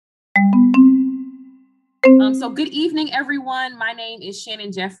So good evening, everyone. My name is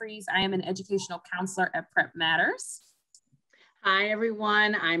Shannon Jeffries. I am an educational counselor at Prep Matters. Hi,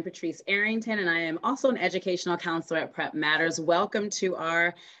 everyone. I'm Patrice Arrington, and I am also an educational counselor at Prep Matters. Welcome to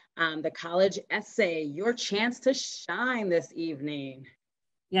our the college essay, your chance to shine this evening.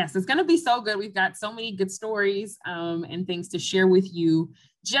 Yes, it's going to be so good. We've got so many good stories and things to share with you.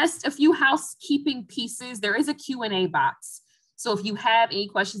 Just a few housekeeping pieces. There is a Q&A box. So if you have any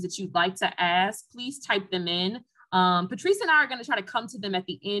questions that you'd like to ask, please type them in. Patrice and I are going to try to come to them at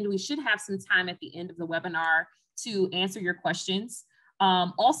the end. We should have some time at the end of the webinar to answer your questions.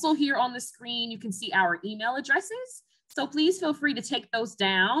 Also here on the screen, you can see our email addresses. So please feel free to take those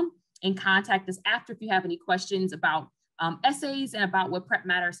down and contact us after if you have any questions about essays and about what Prep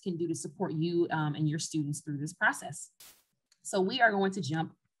Matters can do to support you and your students through this process. So we are going to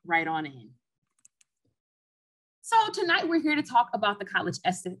jump right on in. So tonight we're here to talk about the college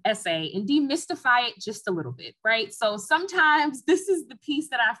essay and demystify it just a little bit, right? So sometimes this is the piece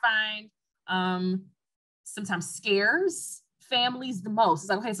that I find sometimes scares families the most. It's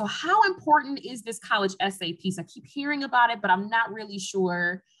like, okay, so how important is this college essay piece? I keep hearing about it, but I'm not really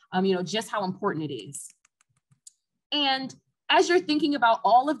sure, just how important it is. And as you're thinking about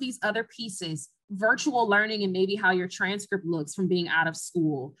all of these other pieces, virtual learning and maybe how your transcript looks from being out of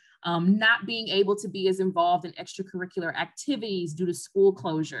school, not being able to be as involved in extracurricular activities due to school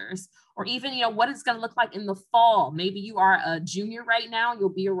closures, or even, what it's going to look like in the fall. Maybe you are a junior right now, you'll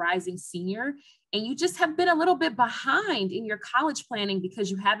be a rising senior, and you just have been a little bit behind in your college planning because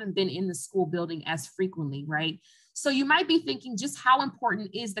you haven't been in the school building as frequently, right? So you might be thinking, just how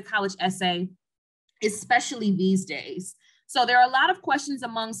important is the college essay, especially these days? So there are a lot of questions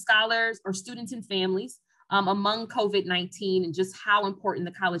among scholars or students and families among COVID-19 and just how important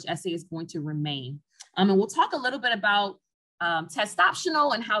the college essay is going to remain. And we'll talk a little bit about test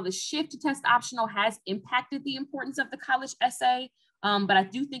optional and how the shift to test optional has impacted the importance of the college essay. But I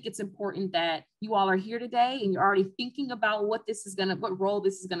do think it's important that you all are here today and you're already thinking about what role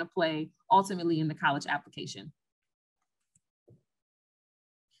this is gonna play ultimately in the college application.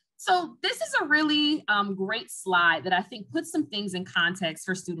 So this is a really great slide that I think puts some things in context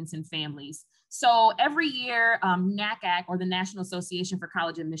for students and families. So every year, NACAC, or the National Association for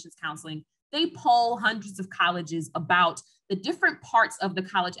College Admissions Counseling, they poll hundreds of colleges about the different parts of the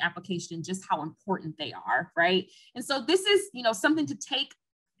college application and just how important they are, right? And so this is, something to take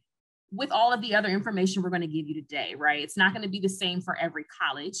with all of the other information we're going to give you today, right? It's not going to be the same for every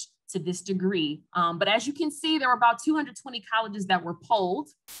college to this degree. But as you can see, there were about 220 colleges that were polled.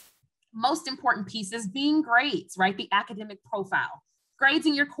 Most important pieces being grades, right? The academic profile, grades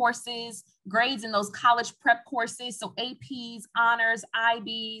in your courses, grades in those college prep courses. So APs, honors,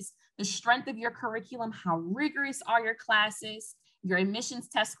 IBs, the strength of your curriculum, how rigorous are your classes, your admissions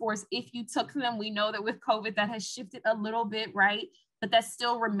test scores. If you took them, we know that with COVID that has shifted a little bit, right? But that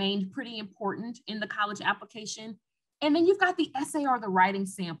still remained pretty important in the college application. And then you've got the essay or the writing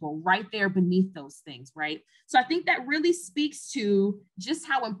sample right there beneath those things, right? So I think that really speaks to just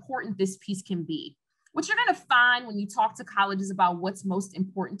how important this piece can be. What you're gonna find when you talk to colleges about what's most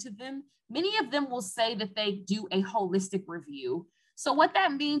important to them, many of them will say that they do a holistic review. So what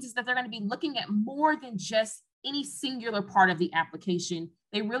that means is that they're gonna be looking at more than just any singular part of the application.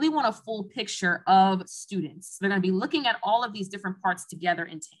 They really want a full picture of students. They're gonna be looking at all of these different parts together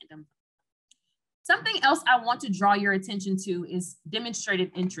in tandem. Something else I want to draw your attention to is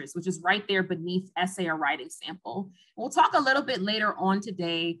demonstrated interest, which is right there beneath essay or writing sample. We'll talk a little bit later on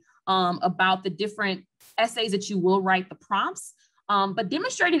today about the different essays that you will write, the prompts, but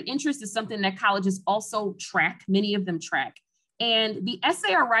demonstrated interest is something that colleges also track, many of them track. And the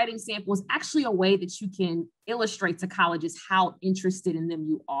essay or writing sample is actually a way that you can illustrate to colleges how interested in them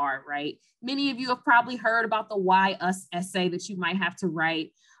you are, right? Many of you have probably heard about the Why Us essay that you might have to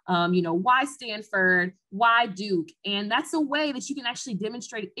write. Why Stanford, why Duke? And that's a way that you can actually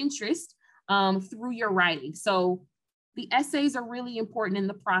demonstrate interest through your writing. So the essays are really important in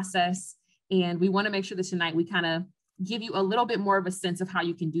the process. And we want to make sure that tonight we kind of give you a little bit more of a sense of how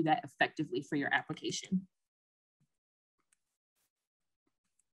you can do that effectively for your application.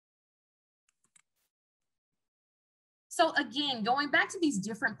 So again, going back to these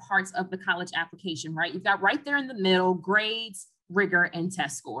different parts of the college application, right? You've got right there in the middle, grades, rigor, and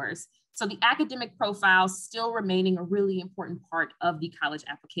test scores. So the academic profile still remaining a really important part of the college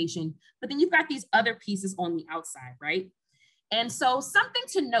application, but then you've got these other pieces on the outside, right? And so something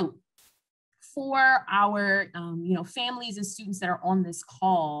to note for our families and students that are on this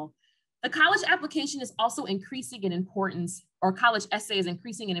call, the college application is also increasing in importance, or college essay is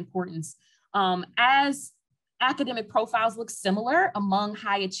increasing in importance as academic profiles look similar among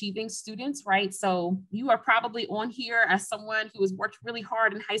high achieving students, right? So you are probably on here as someone who has worked really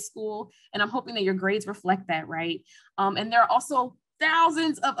hard in high school, and I'm hoping that your grades reflect that, right? And there are also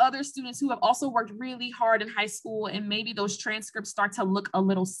thousands of other students who have also worked really hard in high school, and maybe those transcripts start to look a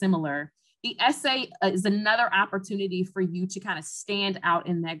little similar. The essay is another opportunity for you to kind of stand out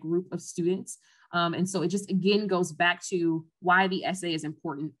in that group of students. And so it just, again, goes back to why the essay is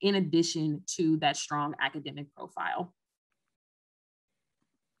important in addition to that strong academic profile.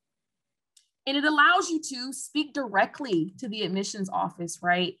 And it allows you to speak directly to the admissions office,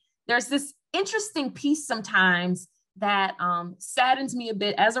 right? There's this interesting piece sometimes that saddens me a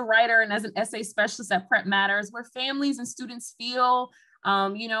bit as a writer and as an essay specialist at Prep Matters, where families and students feel,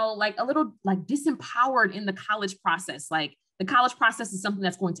 like a little like disempowered in the college process. Like the college process is something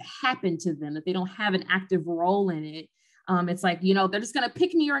that's going to happen to them, that they don't have an active role in it. It's like, they're just going to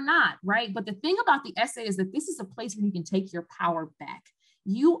pick me or not, right? But the thing about the essay is that this is a place where you can take your power back.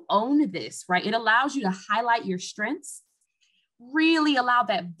 You own this, right? It allows you to highlight your strengths, really allow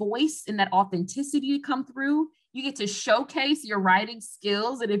that voice and that authenticity to come through. You get to showcase your writing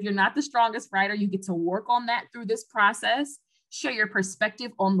skills. And if you're not the strongest writer, you get to work on that through this process, share your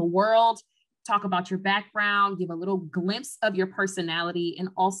perspective on the world, talk about your background, give a little glimpse of your personality, and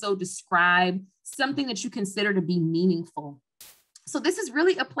also describe something that you consider to be meaningful. So this is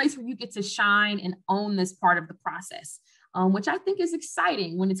really a place where you get to shine and own this part of the process, which I think is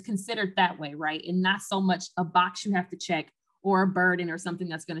exciting when it's considered that way, right? And not so much a box you have to check or a burden or something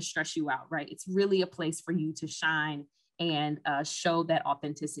that's going to stress you out, right? It's really a place for you to shine and show that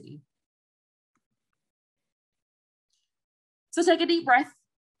authenticity. So take a deep breath.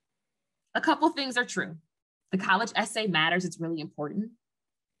 A couple of things are true. The college essay matters. It's really important.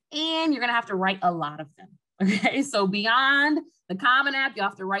 And you're going to have to write a lot of them. Okay. So beyond the Common App, you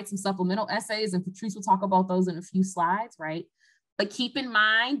have to write some supplemental essays, and Patrice will talk about those in a few slides, right? But keep in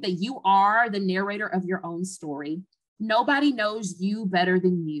mind that you are the narrator of your own story. Nobody knows you better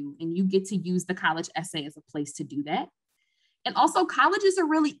than you, and you get to use the college essay as a place to do that. And also, colleges are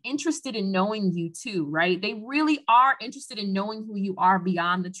really interested in knowing you too, right? They really are interested in knowing who you are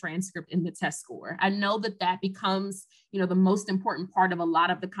beyond the transcript and the test score. I know that that becomes, the most important part of a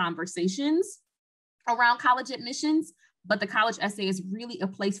lot of the conversations around college admissions, but the college essay is really a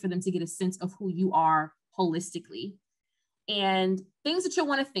place for them to get a sense of who you are holistically. And things that you'll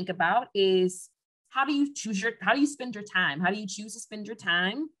want to think about is, how do you spend your time? How do you choose to spend your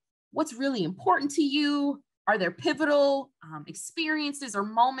time? What's really important to you? Are there pivotal experiences or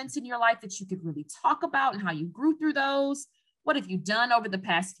moments in your life that you could really talk about and how you grew through those? What have you done over the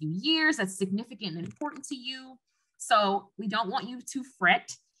past few years that's significant and important to you? So we don't want you to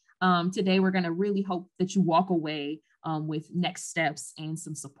fret. Today, we're going to really hope that you walk away with next steps and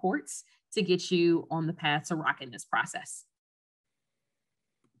some supports to get you on the path to rocking this process.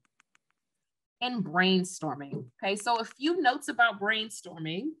 And brainstorming. Okay, so a few notes about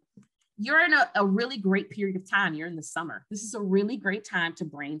brainstorming. You're in a really great period of time. You're in the summer. This is a really great time to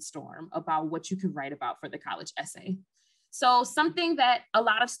brainstorm about what you could write about for the college essay. So something that a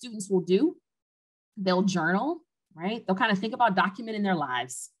lot of students will do, they'll journal, right? They'll kind of think about documenting their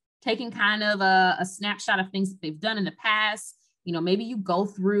lives, taking kind of a snapshot of things that they've done in the past. Maybe you go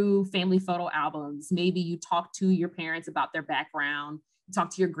through family photo albums. Maybe you talk to your parents about their background. Talk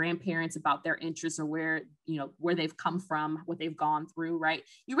to your grandparents about their interests or where they've come from, what they've gone through, right?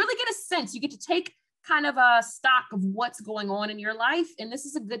 You really get a sense. You get to take kind of a stock of what's going on in your life. And this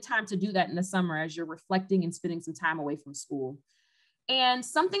is a good time to do that in the summer as you're reflecting and spending some time away from school. And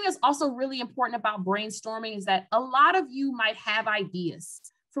something that's also really important about brainstorming is that a lot of you might have ideas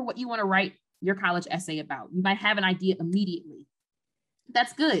for what you want to write your college essay about. You might have an idea immediately.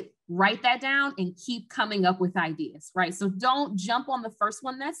 That's good. Write that down and keep coming up with ideas, right? So don't jump on the first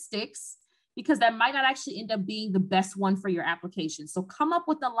one that sticks, because that might not actually end up being the best one for your application. So come up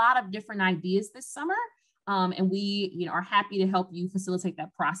with a lot of different ideas this summer. And we are happy to help you facilitate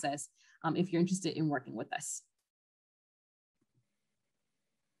that process if you're interested in working with us.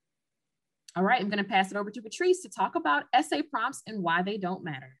 All right, I'm going to pass it over to Patrice to talk about essay prompts and why they don't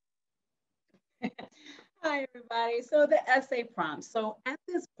matter. Hi, everybody. So the essay prompts. So at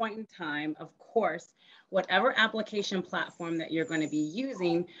this point in time, of course, whatever application platform that you're going to be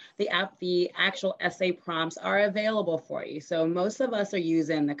using, the actual essay prompts are available for you. So most of us are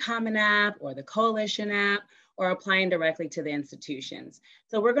using the Common App or the Coalition app, or applying directly to the institutions.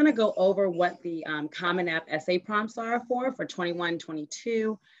 So we're going to go over what the Common App essay prompts are for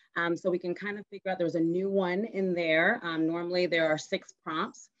 21-22. So we can kind of figure out there's a new one in there. Normally there are 6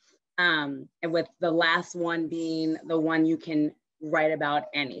 prompts. And with the last one being the one you can write about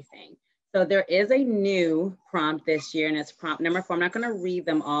anything. So there is a new prompt this year, and it's prompt number 4. I'm not going to read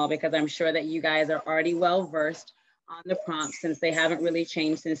them all because I'm sure that you guys are already well versed on the prompts since they haven't really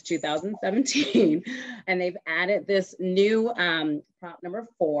changed since 2017. And they've added this new prompt number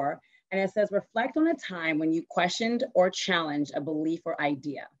 4. And it says, reflect on a time when you questioned or challenged a belief or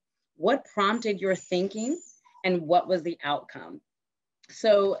idea. What prompted your thinking and what was the outcome?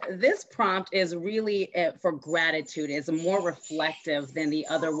 So this prompt is really for gratitude. It's more reflective than the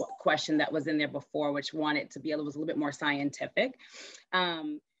other question that was in there before, which wanted to be was a little bit more scientific.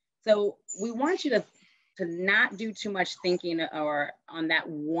 So we want you to not do too much thinking or on that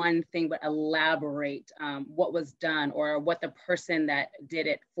one thing, but elaborate what was done or what the person that did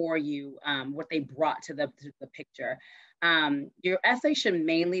it for you, what they brought to the picture. Your essay should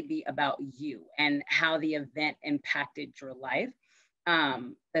mainly be about you and how the event impacted your life.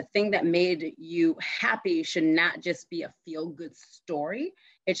 The thing that made you happy should not just be a feel-good story.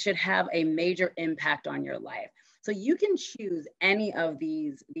 It should have a major impact on your life. So you can choose any of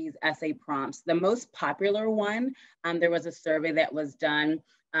these essay prompts. The most popular one, there was a survey that was done.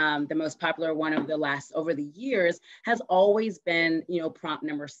 The most popular one over the years has always been, prompt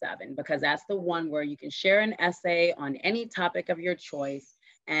number 7, because that's the one where you can share an essay on any topic of your choice.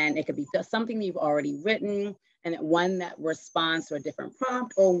 And it could be something you've already written, and one that responds to a different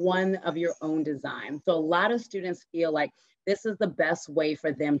prompt or one of your own design. So a lot of students feel like this is the best way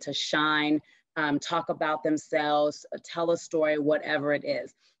for them to shine, talk about themselves, tell a story, whatever it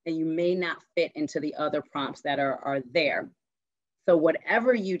is. And you may not fit into the other prompts that are there. So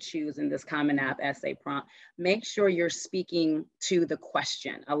whatever you choose in this Common App essay prompt, make sure you're speaking to the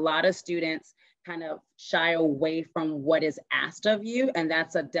question. A lot of students kind of shy away from what is asked of you, and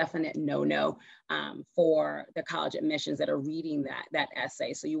that's a definite no-no for the college admissions that are reading that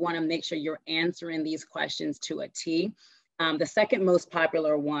essay. So you want to make sure you're answering these questions to a T. The second most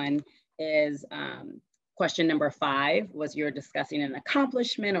popular one is question number 5, was you're discussing an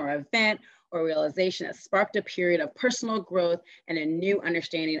accomplishment or event or realization that sparked a period of personal growth and a new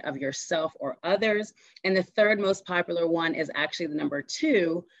understanding of yourself or others. And the third most popular one is actually the number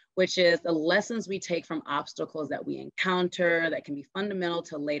 2, which is the lessons we take from obstacles that we encounter that can be fundamental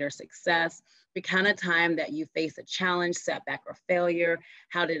to later success. The kind of time that you face a challenge, setback, or failure,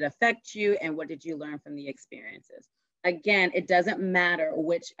 how did it affect you, and what did you learn from the experiences? Again, it doesn't matter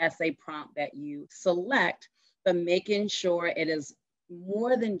which essay prompt that you select, but making sure it is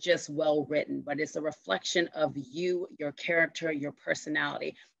more than just well written, but it's a reflection of you, your character, your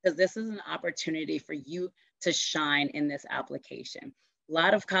personality, because this is an opportunity for you to shine in this application. A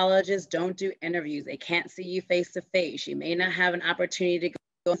lot of colleges don't do interviews. They can't see you face to face. You may not have an opportunity to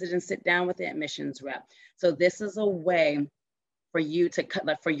go and sit down with the admissions rep. So this is a way for you to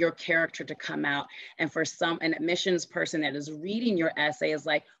for your character to come out, and for an admissions person that is reading your essay is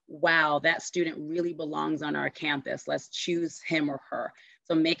like, wow, that student really belongs on our campus. Let's choose him or her.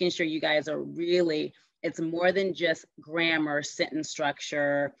 So making sure you guys are really, it's more than just grammar, sentence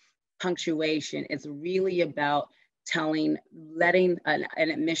structure, punctuation. It's really about letting an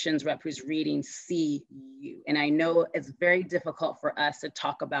admissions rep who's reading see you. And I know it's very difficult for us to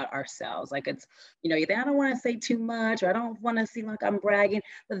talk about ourselves. Like it's, I don't want to say too much, or I don't want to seem like I'm bragging,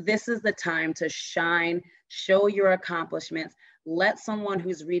 but this is the time to shine, show your accomplishments, let someone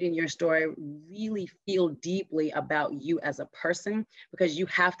who's reading your story really feel deeply about you as a person, because you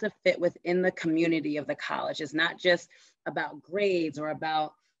have to fit within the community of the college. It's not just about grades or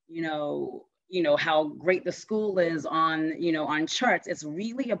about, how great the school is on, on charts. It's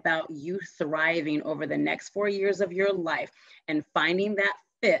really about you thriving over the next 4 years of your life and finding that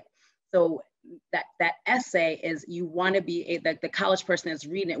fit. So that essay is, you want to be the college person that's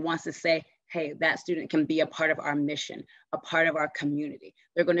reading it wants to say, hey, that student can be a part of our mission, a part of our community.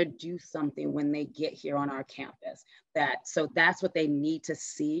 They're going to do something when they get here on our campus. So that's what they need to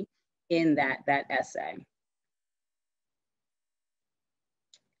see in that essay.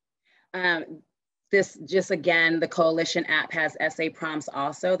 Again, the Coalition app has essay prompts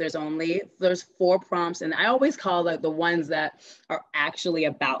also. There's 4 prompts, and I always call the ones that are actually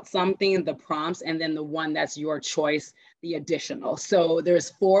about something, the prompts, and then the one that's your choice, the additional. So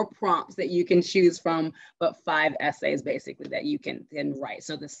there's 4 prompts that you can choose from, but 5 essays basically that you can write.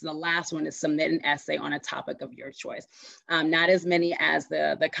 So this is the last one, is submit an essay on a topic of your choice. Not as many as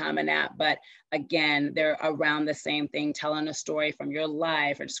the Common App, but again, they're around the same thing, telling a story from your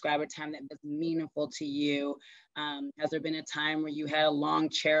life or describe a time that was meaningful to you. Has there been a time where you had a long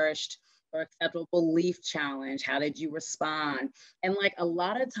cherished or acceptable belief challenge. How did you respond? And like a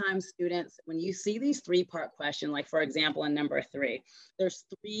lot of times students, when you see these 3-part questions, like for example, in number 3, there's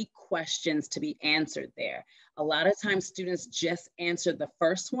 3 questions to be answered there. A lot of times students just answer the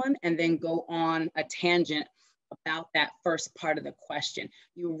first one and then go on a tangent about that first part of the question.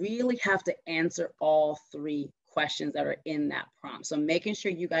 You really have to answer all 3 questions that are in that prompt. So making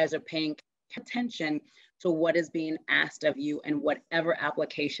sure you guys are paying attention to what is being asked of you and whatever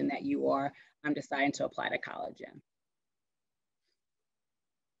application that you are deciding to apply to college in.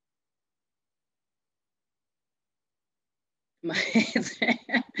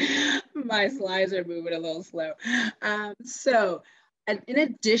 My slides are moving a little slow. So in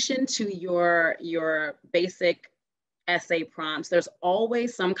addition to your basic essay prompts, there's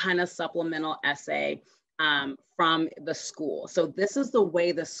always some kind of supplemental essay from the school. So this is the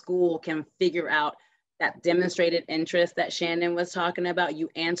way the school can figure out that demonstrated interest that Shannon was talking about. You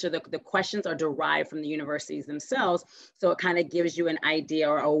answer, the questions are derived from the universities themselves. So it kind of gives you an idea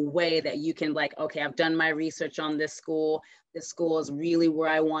or a way that you can like, okay, I've done my research on this school. This school is really where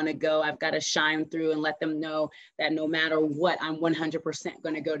I want to go. I've got to shine through and let them know that no matter what, I'm 100%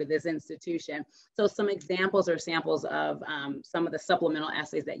 going to go to this institution. So some examples or samples of some of the supplemental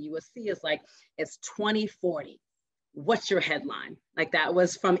essays that you will see is like, it's 2040. What's your headline? Like that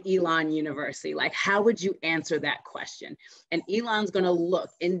was from Elon University. Like, how would you answer that question? And Elon's going to look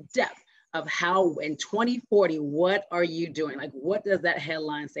in depth of how in 2040, what are you doing? Like, what does that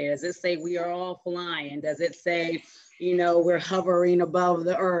headline say? Does it say we are all flying? Does it say, you know, we're hovering above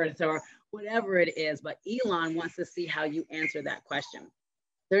the earth or whatever it is? But Elon wants to see how you answer that question.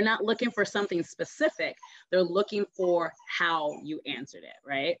 They're not looking for something specific. They're looking for how you answered it,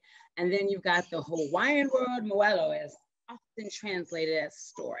 right? And then you've got the Hawaiian word moelo is often translated as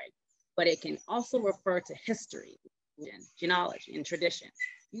story, but it can also refer to history, genealogy, and tradition.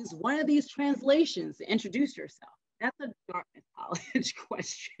 Use one of these translations to introduce yourself. That's a Dartmouth College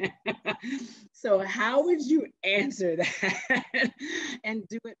question. So how would you answer that and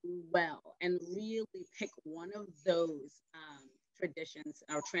do it well and really pick one of those traditions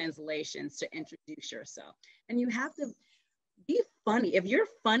or translations to introduce yourself? And you have to be funny. If you're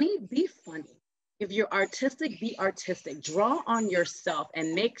funny, be funny. If you're artistic, be artistic. Draw on yourself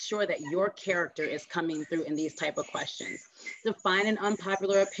and make sure that your character is coming through in these type of questions. Define an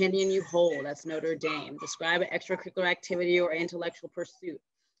unpopular opinion you hold. That's Notre Dame. Describe an extracurricular activity or intellectual pursuit.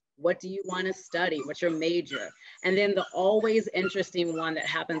 What do you want to study? What's your major? And then the always interesting one that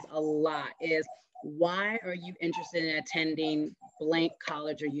happens a lot is, why are you interested in attending blank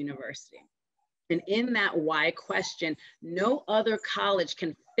college or university? And in that why question, no other college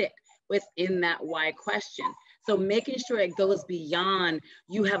can fit within that why question. So making sure it goes beyond,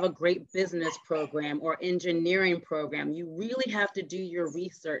 you have a great business program or engineering program. You really have to do your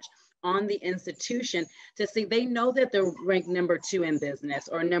research on the institution to see, they know that they're ranked number 2 in business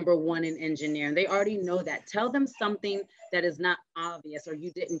or number 1 in engineering. They already know that. Tell them something that is not obvious or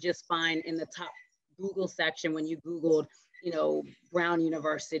you didn't just find in the top Google section when you Googled, you know, Brown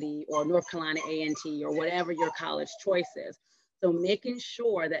University or North Carolina A&T or whatever your college choice is. So making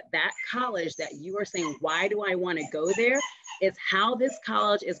sure that that college that you are saying, why do I want to go there, is how this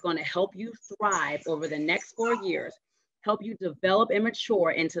college is going to help you thrive over the next 4 years, help you develop and mature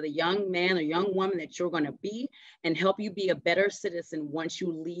into the young man or young woman that you're going to be, and help you be a better citizen once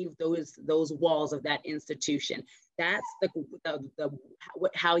you leave those walls of that institution. That's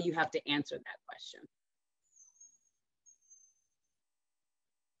how you have to answer that question.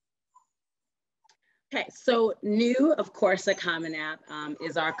 Okay, so new, of course, a Common App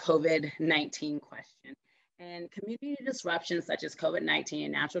is our COVID-19 question. And community disruptions such as COVID-19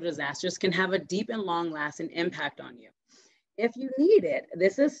 and natural disasters can have a deep and long-lasting impact on you. If you need it,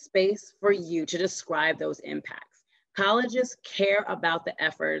 this is space for you to describe those impacts. Colleges care about the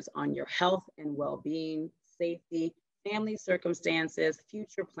efforts on your health and well-being, safety, family circumstances,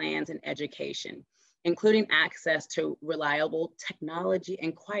 future plans, and education, including access to reliable technology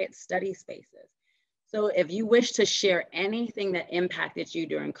and quiet study spaces. So if you wish to share anything that impacted you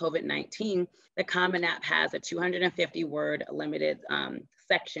during COVID-19, the Common App has a 250-word limited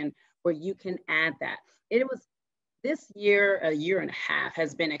section where you can add that. It was this year, a year and a half,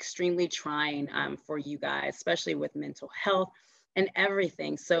 has been extremely trying for you guys, especially with mental health and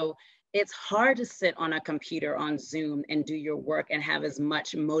everything. So it's hard to sit on a computer on Zoom and do your work and have as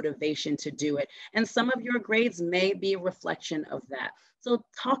much motivation to do it. And some of your grades may be a reflection of that. So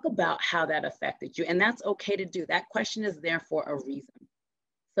talk about how that affected you. And that's okay to do. That question is there for a reason.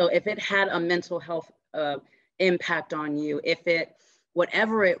 So if it had a mental health impact on you, if it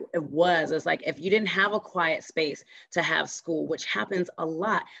whatever it was, it's like, if you didn't have a quiet space to have school, which happens a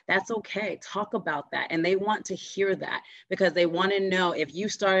lot, that's okay. Talk about that. And they want to hear that, because they want to know, if you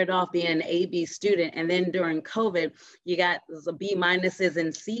started off being an A/B student and then during COVID, you got the B minuses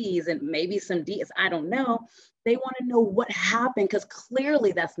and C's and maybe some D's, I don't know. They want to know what happened, because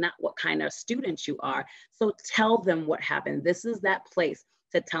clearly that's not what kind of student you are. So tell them what happened. This is that place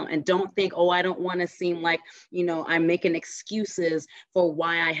to tell, and don't think, oh, I don't want to seem like, I'm making excuses for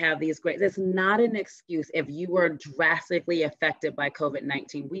why I have these grades. It's not an excuse. If you were drastically affected by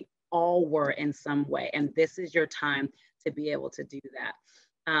COVID-19, we all were in some way, and this is your time to be able to do that.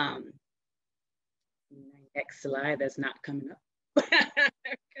 Next slide, that's not coming up.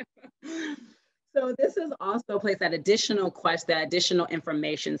 So this is also a place, that additional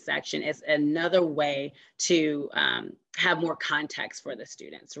information section is another way to have more context for the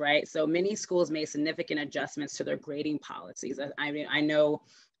students, right? So many schools made significant adjustments to their grading policies. I know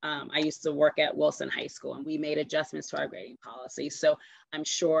I used to work at Wilson High School, and we made adjustments to our grading policy. So I'm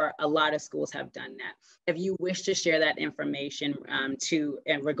sure a lot of schools have done that. If you wish to share that information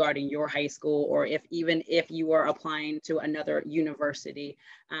regarding your high school, or even if you are applying to another university,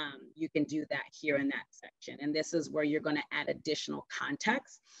 you can do that here in that section. And this is where you're going to add additional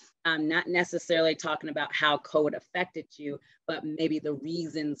context. Not necessarily talking about how COVID affected you, but maybe the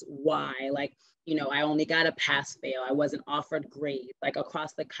reasons why, like, I only got a pass fail, I wasn't offered grades. Like,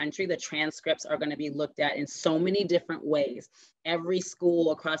 across the country, the transcripts are going to be looked at in so many different ways. Every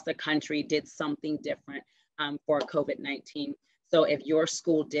school across the country did something different for COVID-19. So if your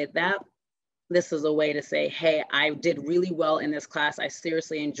school did that, this is a way to say, hey, I did really well in this class. I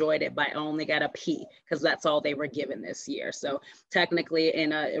seriously enjoyed it, but I only got a P, because that's all they were given this year. So technically,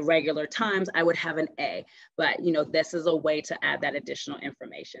 in regular times, I would have an A. But this is a way to add that additional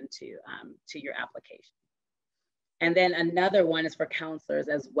information to your application. And then another one is for counselors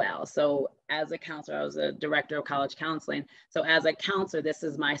as well. So as a counselor, I was a director of college counseling. So as a counselor, this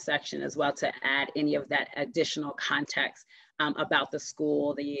is my section as well, to add any of that additional context about the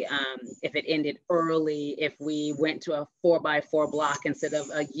school, if it ended early, if we went to a 4x4 block instead of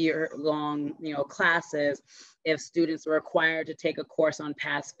a year-long, classes, if students were required to take a course on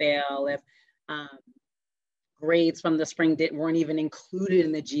pass-fail, if grades from the spring weren't even included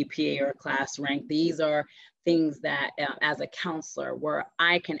in the GPA or class rank. These are things that as a counselor, where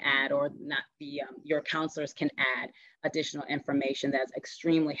I can add, or not your counselors can add additional information that's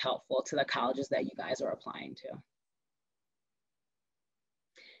extremely helpful to the colleges that you guys are applying to.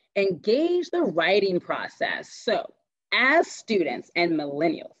 Engage the writing process. So as students and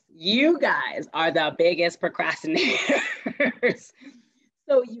millennials, you guys are the biggest procrastinators.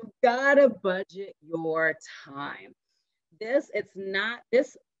 So you gotta budget your time. This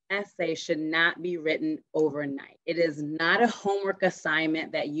essay should not be written overnight. It is not a homework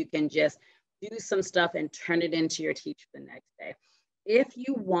assignment that you can just do some stuff and turn it into your teacher the next day. If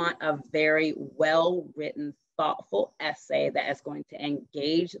you want a very well-written, thoughtful essay that is going to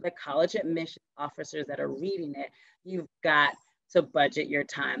engage the college admissions officers that are reading it, you've got to budget your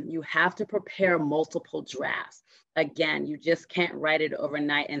time. You have to prepare multiple drafts. Again, you just can't write it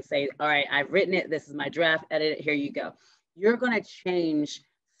overnight and say, all right, I've written it, this is my draft, edit it, here you go. You're going to change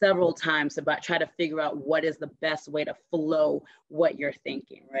several times to try to figure out what is the best way to flow what you're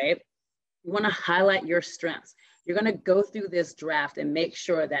thinking, right? You want to highlight your strengths. You're going to go through this draft and make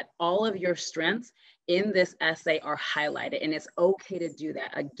sure that all of your strengths in this essay are highlighted, and it's okay to do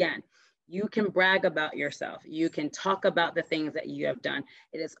that. Again, you can brag about yourself. You can talk about the things that you have done.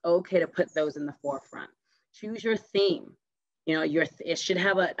 It is okay to put those in the forefront. Choose your theme. It should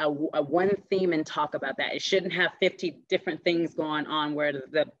have a one theme and talk about that. It shouldn't have 50 different things going on where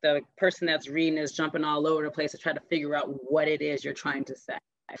the person that's reading is jumping all over the place to try to figure out what it is you're trying to say.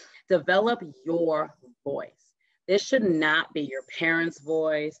 Develop your voice. This should not be your parents'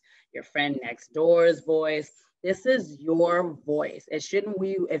 voice, your friend next door's voice. This is your voice. It shouldn't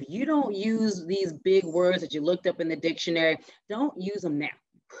if you don't use these big words that you looked up in the dictionary, don't use them now.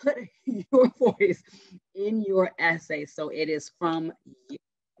 Put your voice in your essay so it is from you.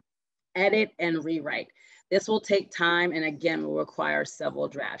 Edit and rewrite. This will take time, and again, will require several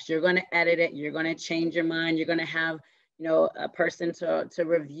drafts. You're going to edit it. You're going to change your mind. You're going to have a person to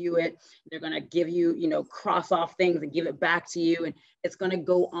review it. They're going to give you, cross off things and give it back to you. And it's going to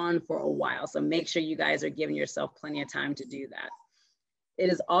go on for a while. So make sure you guys are giving yourself plenty of time to do that.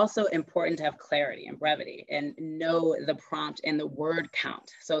 It is also important to have clarity and brevity and know the prompt and the word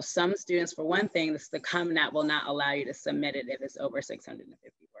count. So some students, for one thing, the Common App will not allow you to submit it if it's over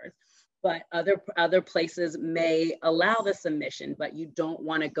 650 words. But other places may allow the submission, but you don't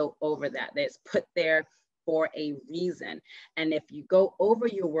want to go over that. It's put there for a reason. And if you go over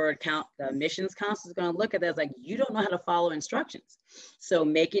your word count, the admissions counselor is going to look at that as like, you don't know how to follow instructions. So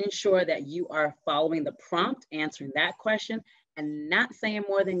making sure that you are following the prompt, answering that question, and not saying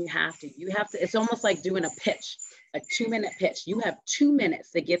more than you have to. You have to, it's almost like doing a pitch, a 2-minute pitch. You have 2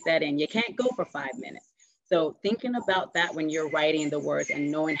 minutes to get that in. You can't go for 5 minutes. So thinking about that when you're writing the words and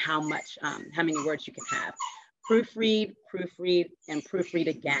knowing how many words you can have. Proofread, proofread, and proofread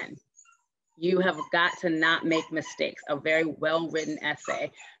again. You have got to not make mistakes. A very well-written essay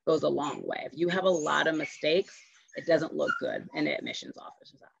goes a long way. If you have a lot of mistakes, it doesn't look good in the admissions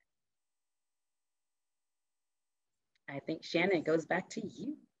officer's eye. I think Shannon, it goes back to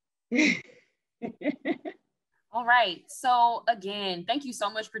you. All right. So again, thank you so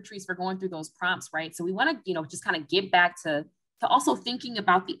much, Patrice, for going through those prompts, right? So we want to, just kind of get back to also thinking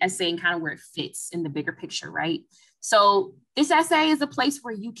about the essay and kind of where it fits in the bigger picture, right? So this essay is a place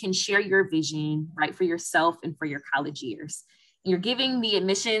where you can share your vision, right, for yourself and for your college years. And you're giving the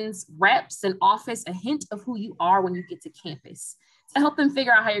admissions reps and office a hint of who you are when you get to campus to help them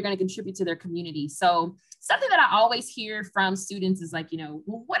figure out how you're going to contribute to their community. So something that I always hear from students is like, well,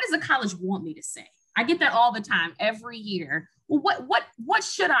 what does the college want me to say? I get that all the time, every year. Well, what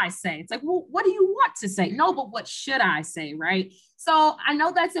should I say? It's like, well, what do you want to say? No, but what should I say, right? So I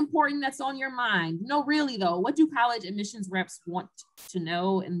know that's important. That's on your mind. No, really though, what do college admissions reps want to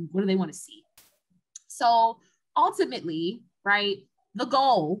know and what do they want to see? So ultimately, right, the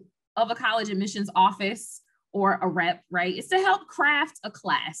goal of a college admissions office or a rep, right, is to help craft a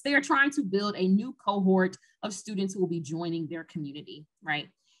class. They are trying to build a new cohort of students who will be joining their community, right?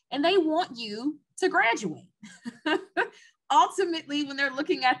 And they want you to graduate. Ultimately, when they're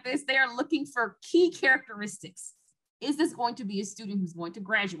looking at this, they are looking for key characteristics. Is this going to be a student who's going to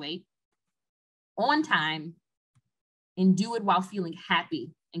graduate on time and do it while feeling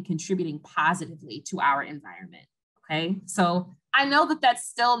happy and contributing positively to our environment? Okay, so I know that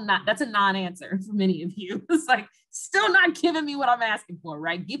that's a non-answer for many of you. It's like, still not giving me what I'm asking for,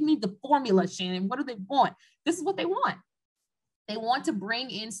 right? Give me the formula, Shannon. What do they want? This is what they want. They want to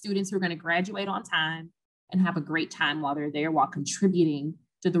bring in students who are going to graduate on time and have a great time while they're there, while contributing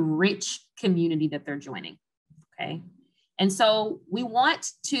to the rich community that they're joining, okay? And so we want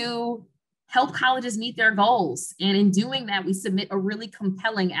to help colleges meet their goals. And in doing that, we submit a really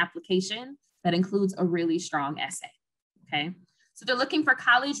compelling application that includes a really strong essay, okay? So they're looking for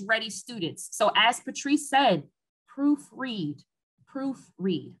college-ready students. So as Patrice said, proofread.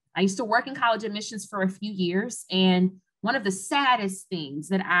 I used to work in college admissions for a few years, and one of the saddest things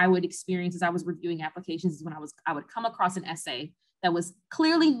that I would experience as I was reviewing applications is when I would come across an essay that was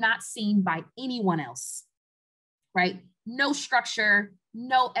clearly not seen by anyone else, right? No structure,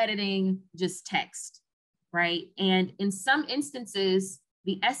 no editing, just text, right? And in some instances,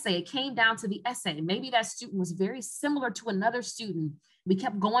 the essay came down to the essay. Maybe that student was very similar to another student. We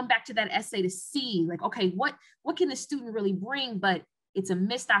kept going back to that essay to see, like, okay, what can the student really bring? But it's a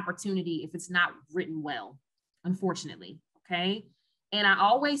missed opportunity if it's not written well, unfortunately, okay? And I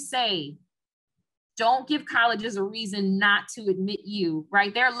always say, don't give colleges a reason not to admit you,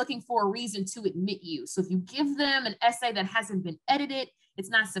 right? They're looking for a reason to admit you. So if you give them an essay that hasn't been edited,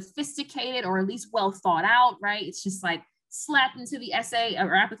 it's not sophisticated or at least well thought out, right? It's just like slapped into the essay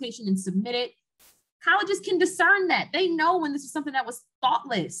or application and submit it. Colleges can discern that. They know when this is something that was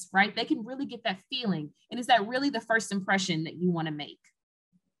thoughtless, right? They can really get that feeling. And is that really the first impression that you want to make,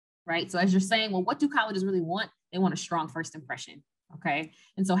 right? So as you're saying, well, what do colleges really want? They want a strong first impression, okay?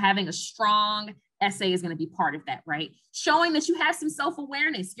 And so having a strong essay is going to be part of that, right? Showing that you have some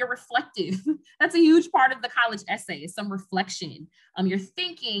self-awareness, you're reflective. That's a huge part of the college essay, is some reflection. You're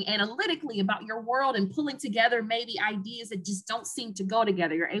thinking analytically about your world and pulling together maybe ideas that just don't seem to go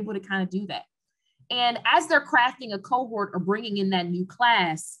together. You're able to kind of do that. And as they're crafting a cohort or bringing in that new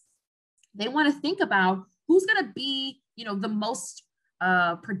class, they want to think about who's going to be, the most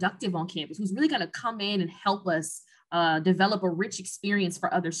productive on campus, who's really going to come in and help us develop a rich experience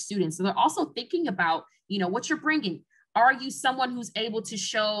for other students. So they're also thinking about, what you're bringing. Are you someone who's able to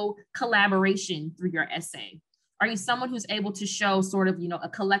show collaboration through your essay? Are you someone who's able to show sort of, a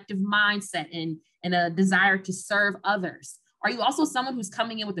collective mindset and a desire to serve others? Are you also someone who's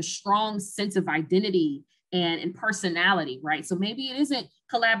coming in with a strong sense of identity and personality, right? So maybe it isn't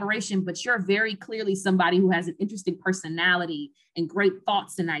collaboration, but you're very clearly somebody who has an interesting personality and great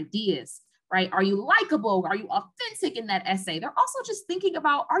thoughts and ideas, right? Are you likable? Are you authentic in that essay? They're also just thinking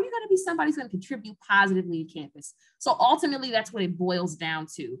about, are you going to be somebody who's going to contribute positively to campus? So ultimately, that's what it boils down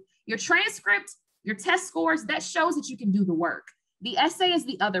to. Your transcript, your test scores, that shows that you can do the work. The essay is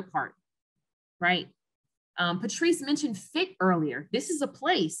the other part, right? Patrice mentioned fit earlier. This is a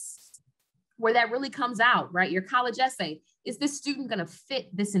place where that really comes out, right? Your college essay, is this student going to fit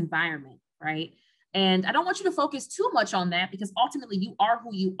this environment, right? And I don't want you to focus too much on that because ultimately you are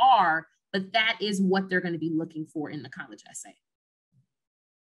who you are, but that is what they're going to be looking for in the college essay.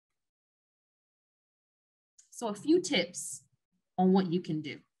 So a few tips on what you can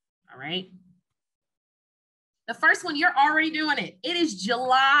do, all right? The first one, you're already doing it. It is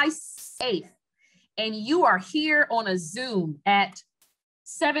July 8th, and you are here on a Zoom at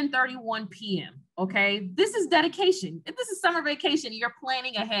 7:31 p.m., okay? This is dedication. If this is summer vacation, you're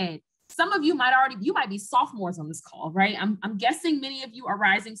planning ahead. Some of you might be sophomores on this call, right? I'm guessing many of you are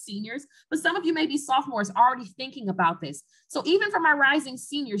rising seniors, but some of you may be sophomores already thinking about this. So even for my rising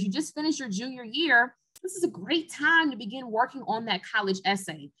seniors, you just finished your junior year, this is a great time to begin working on that college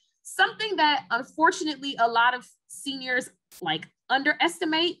essay. Something that unfortunately a lot of seniors like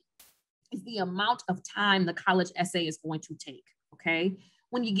underestimate is the amount of time the college essay is going to take, okay?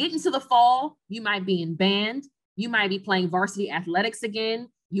 When you get into the fall, you might be in band, you might be playing varsity athletics again,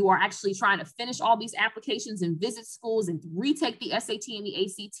 you are actually trying to finish all these applications and visit schools and retake the SAT and the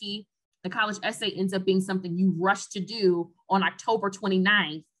ACT. The college essay ends up being something you rush to do on October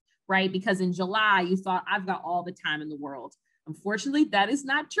 29th, right? Because in July, you thought, I've got all the time in the world. Unfortunately, that is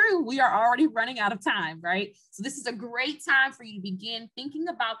not true. We are already running out of time, right? So this is a great time for you to begin thinking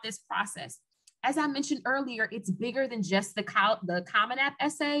about this process. As I mentioned earlier, it's bigger than just the Common App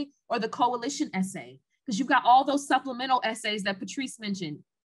essay or the coalition essay, because you've got all those supplemental essays that Patrice mentioned.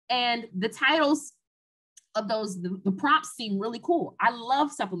 And the titles of those, the prompts seem really cool. I love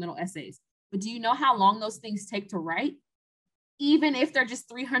supplemental essays, but do you know how long those things take to write? Even if they're just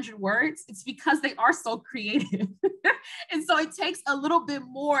 300 words, it's because they are so creative. And so it takes a little bit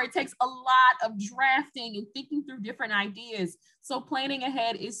more. It takes a lot of drafting and thinking through different ideas. So planning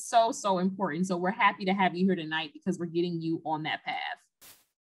ahead is so, so important. So we're happy to have you here tonight because we're getting you on that path.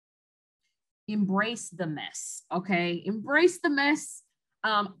 Embrace the mess, okay? Embrace the mess.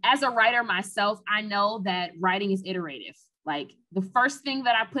 As a writer myself, I know that writing is iterative. Like the first thing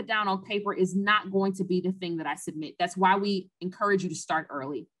that I put down on paper is not going to be the thing that I submit. That's why we encourage you to start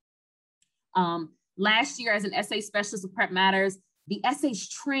early. Last year as an essay specialist with Prep Matters, the essays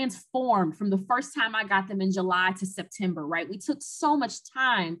transformed from the first time I got them in July to September, right? We took so much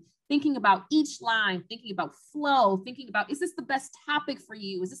time thinking about each line, thinking about flow, thinking about, is this the best topic for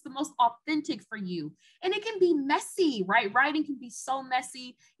you? Is this the most authentic for you? And it can be messy, right? Writing can be so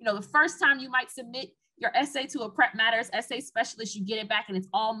messy. You know, the first time you might submit your essay to a Prep Matters essay specialist, you get it back and it's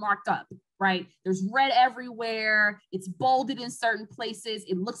all marked up, right? There's red everywhere. It's bolded in certain places.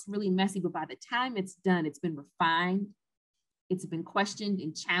 It looks really messy, but by the time it's done, it's been refined. It's been questioned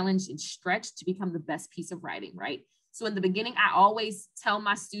and challenged and stretched to become the best piece of writing, right? So in the beginning, I always tell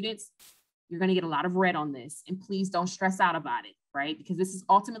my students, you're going to get a lot of red on this and please don't stress out about it, right? Because this is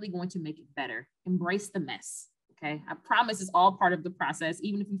ultimately going to make it better. Embrace the mess. Okay, I promise it's all part of the process.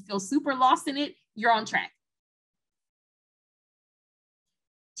 Even if you feel super lost in it, you're on track.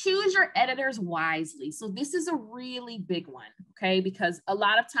 Choose your editors wisely. So this is a really big one, okay? Because a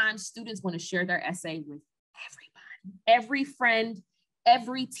lot of times students want to share their essay with everybody, every friend,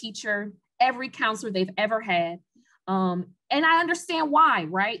 every teacher, every counselor they've ever had. And I understand why,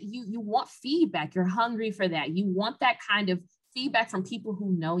 right? You want feedback. You're hungry for that. You want that kind of feedback from people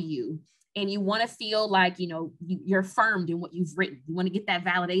who know you. And you want to feel like, you know, you're affirmed in what you've written. You want to get that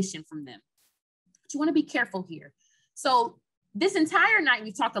validation from them. But you want to be careful here. So this entire night,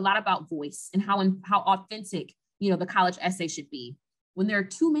 we've talked a lot about voice and how authentic, you know, the college essay should be. When there are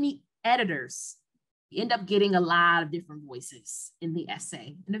too many editors, you end up getting a lot of different voices in the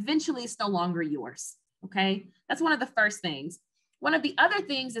essay. And eventually it's no longer yours, okay? That's one of the first things. One of the other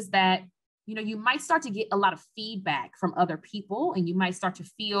things is that, you know, you might start to get a lot of feedback from other people and you might start to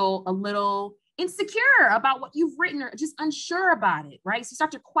feel a little insecure about what you've written or just unsure about it, right? So you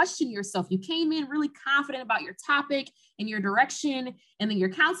start to question yourself. You came in really confident about your topic and your direction, and then your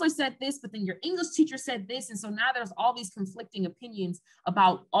counselor said this, but then your English teacher said this. And so now there's all these conflicting opinions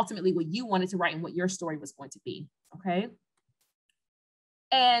about ultimately what you wanted to write and what your story was going to be, okay?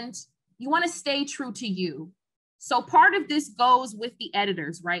 And you want to stay true to you. So part of this goes with the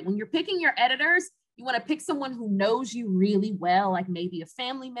editors, right? When you're picking your editors, you want to pick someone who knows you really well, like maybe a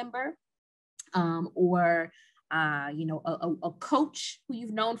family member or you know, a coach who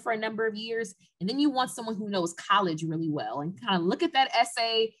you've known for a number of years. And then you want someone who knows college really well and kind of look at that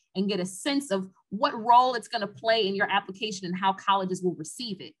essay and get a sense of what role it's going to play in your application and how colleges will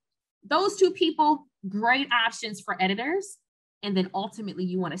receive it. Those two people, great options for editors. And then ultimately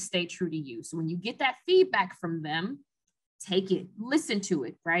you want to stay true to you. So when you get that feedback from them, take it, listen to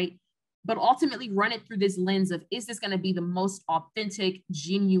it, right? but ultimately run it through this lens of, is this going to be the most authentic,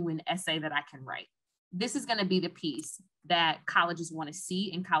 genuine essay that I can write? This is going to be the piece that colleges want to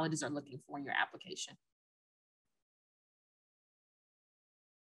see and colleges are looking for in your application.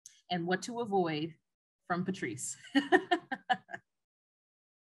 And what to avoid from Patrice. That's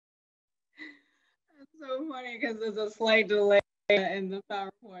so funny because there's a slight delay in the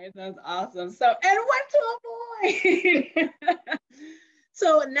PowerPoint. That's awesome. So, and what to avoid?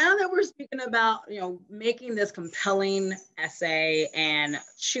 So now that we're speaking about, making this compelling essay and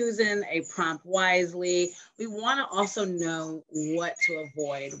choosing a prompt wisely, we want to also know what to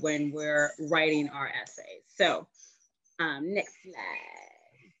avoid when we're writing our essays. So, next slide.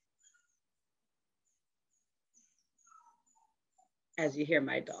 As you hear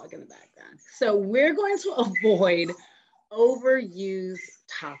my dog in the background. So we're going to avoid overused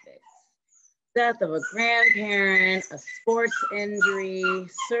topics. Death of a grandparent, a sports injury,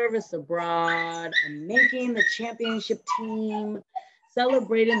 service abroad, making the championship team,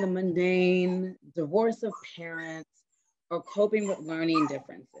 celebrating the mundane, divorce of parents, or coping with learning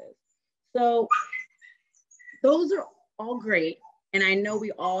differences. So those are all great. And I know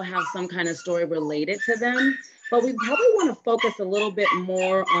we all have some kind of story related to them, but we probably want to focus a little bit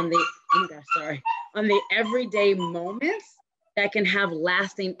more on the everyday moments that can have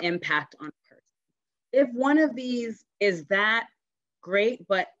lasting impact on a person. If one of these is that, great,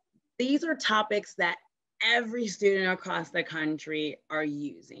 but these are topics that every student across the country are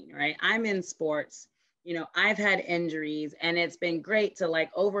using, right? I'm in sports, I've had injuries, and it's been great to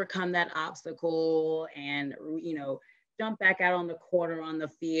overcome that obstacle and, jump back out on the court or on the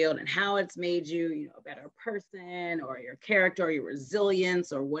field, and how it's made you, a better person, or your character, or your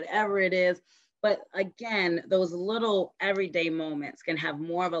resilience, or whatever it is. But again, those little everyday moments can have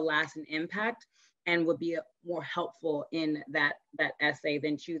more of a lasting impact and would be more helpful in that essay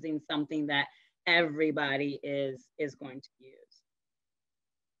than choosing something that everybody is going to use.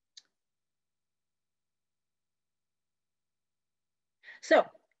 So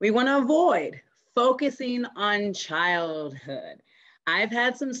we want to avoid focusing on childhood. I've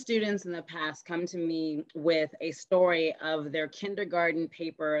had some students in the past come to me with a story of their kindergarten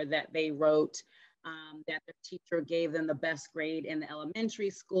paper that they wrote, that the teacher gave them the best grade in the elementary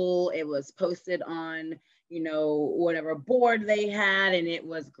school. It was posted on, whatever board they had, and it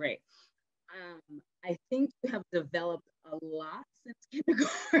was great. I think you have developed a lot since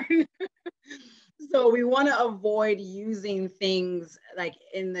kindergarten. So we want to avoid using things like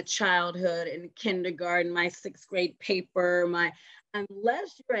in the childhood, in kindergarten, my 6th grade paper,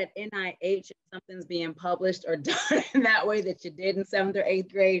 unless you're at NIH and something's being published or done in that way that you did in 7th or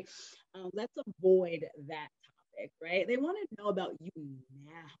 8th grade. Let's avoid that topic, right? They want to know about you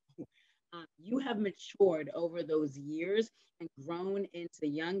now. You have matured over those years and grown into the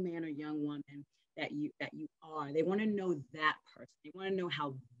young man or young woman that you are. They want to know that person. They want to know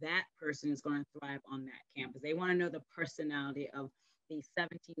how that person is going to thrive on that campus. They want to know the personality of the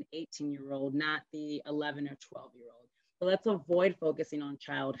 17, 18-year-old, not the 11 or 12-year-old. So let's avoid focusing on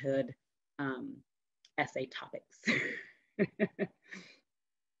childhood essay topics.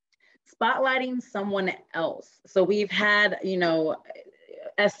 Spotlighting someone else. So we've had,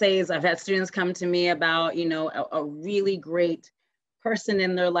 essays. I've had students come to me about, a really great person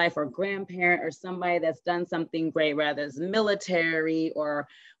in their life, or grandparent, or somebody that's done something great, whether it's military or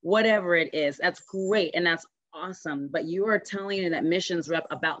whatever it is. That's great and that's awesome. But you are telling an admissions rep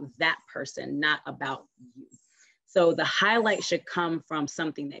about that person, not about you. So the highlight should come from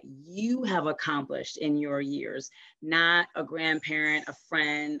something that you have accomplished in your years, not a grandparent, a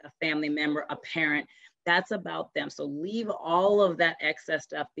friend, a family member, a parent. That's about them. So leave all of that excess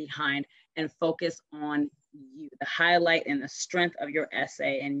stuff behind and focus on you, the highlight and the strength of your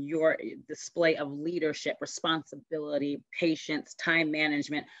essay and your display of leadership, responsibility, patience, time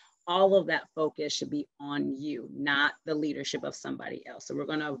management. All of that focus should be on you, not the leadership of somebody else. So we're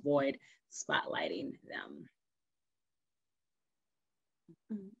going to avoid spotlighting them.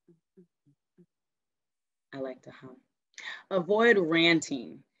 I like to hum. Avoid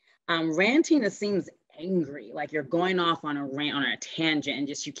ranting. Ranting, it seems angry, like you're going off on a rant, on a tangent, and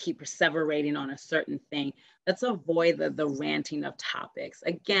just you keep perseverating on a certain thing. Let's avoid the ranting of topics.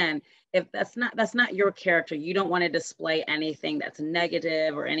 Again, if that's not your character, you don't want to display anything that's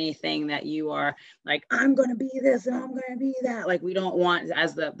negative or anything that you are like, I'm going to be this and I'm going to be that. Like we don't want,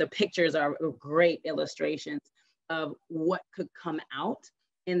 as the pictures are great illustrations of what could come out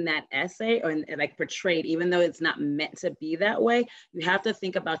in that essay or like portrayed, even though it's not meant to be that way. You have to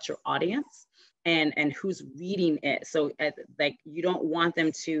think about your audience and who's reading it. So like you don't want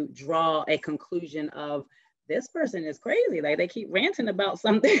them to draw a conclusion of this person is crazy. Like they keep ranting about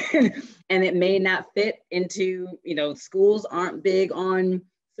something and it may not fit into, schools aren't big on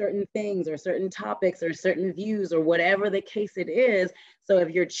certain things or certain topics or certain views or whatever the case it is. So if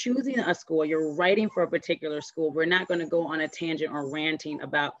you're choosing a school, you're writing for a particular school, we're not going to go on a tangent or ranting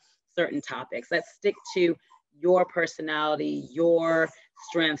about certain topics. Let's stick to your personality, your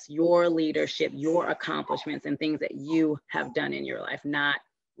strengths, your leadership, your accomplishments, and things that you have done in your life, not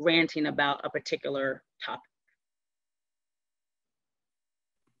ranting about a particular topic.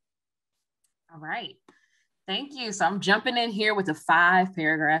 All right. Thank you. So I'm jumping in here with a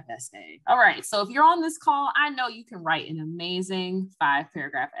 5-paragraph essay. All right. So if you're on this call, I know you can write an amazing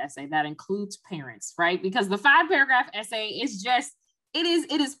 5-paragraph essay that includes parents, right? Because the 5-paragraph essay is just, it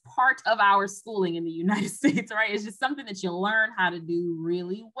is part of our schooling in the United States, right? It's just something that you learn how to do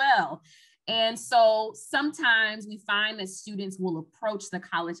really well. And so sometimes we find that students will approach the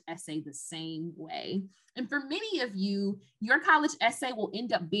college essay the same way. And for many of you, your college essay will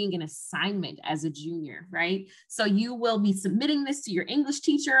end up being an assignment as a junior, right? So you will be submitting this to your English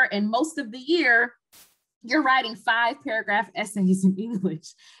teacher, and most of the year, you're writing 5-paragraph essays in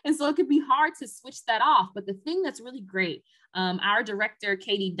English. And so it could be hard to switch that off. But the thing that's really great, our director,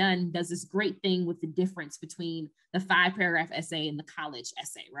 Katie Dunn, does this great thing with the difference between the 5-paragraph essay and the college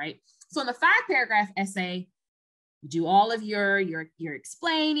essay, right? So in the 5-paragraph essay, you do all of your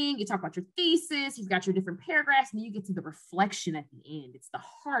explaining, you talk about your thesis, you've got your different paragraphs, and then you get to the reflection at the end. It's the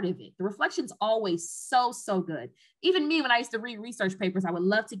heart of it. The reflection's always so, so good. Even me, when I used to read research papers, I would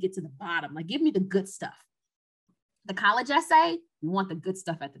love to get to the bottom, like give me the good stuff. The college essay, you want the good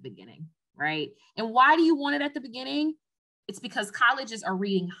stuff at the beginning, right? And why do you want it at the beginning? It's because colleges are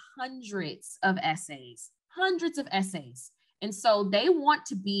reading hundreds of essays. And so they want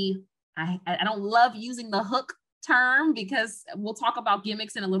to be, I don't love using the hook term because we'll talk about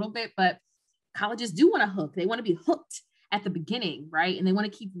gimmicks in a little bit, but colleges do want to hook. They want to be hooked at the beginning, right? And they want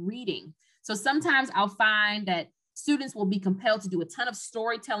to keep reading. So sometimes I'll find that students will be compelled to do a ton of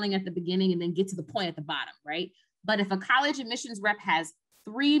storytelling at the beginning and then get to the point at the bottom, right? But if a college admissions rep has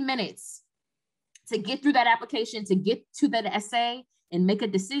 3 minutes to get through that application, to get to that essay and make a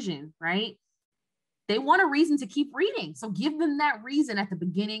decision, right? They want a reason to keep reading. So give them that reason at the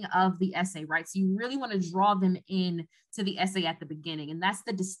beginning of the essay, right? So you really want to draw them in to the essay at the beginning. And that's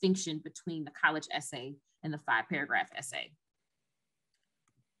the distinction between the college essay and the 5-paragraph essay.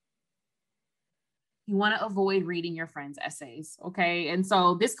 You want to avoid reading your friends' essays, okay? And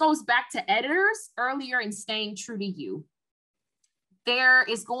so this goes back to editors earlier in staying true to you. There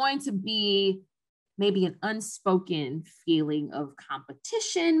is going to be maybe an unspoken feeling of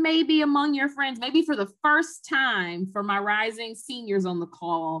competition, maybe among your friends, maybe for the first time for my rising seniors on the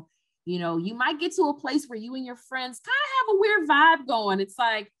call, you might get to a place where you and your friends kind of have a weird vibe going. It's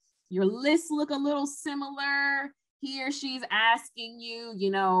like your lists look a little similar. He or she's asking you,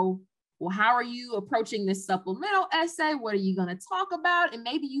 well, how are you approaching this supplemental essay? What are you going to talk about? And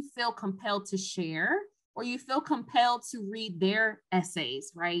maybe you feel compelled to share, or you feel compelled to read their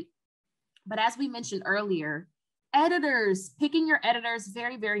essays, right? But as we mentioned earlier, picking your editors,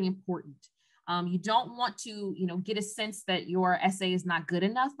 very, very important. You don't want to, get a sense that your essay is not good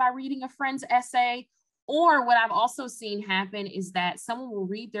enough by reading a friend's essay. Or what I've also seen happen is that someone will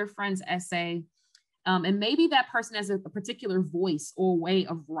read their friend's essay, and maybe that person has a particular voice or way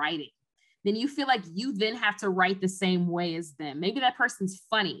of writing. Then you feel like you then have to write the same way as them. Maybe that person's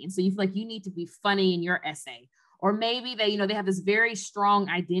funny, and so you feel like you need to be funny in your essay. Or maybe they have this very strong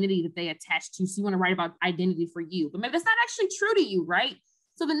identity that they attach to. So you want to write about identity for you, but maybe that's not actually true to you, right?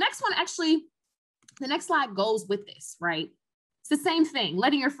 So the next slide goes with this, right? It's the same thing,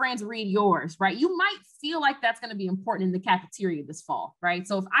 letting your friends read yours, right? You might feel like that's going to be important in the cafeteria this fall, right?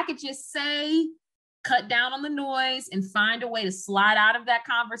 So if I could just say, cut down on the noise and find a way to slide out of that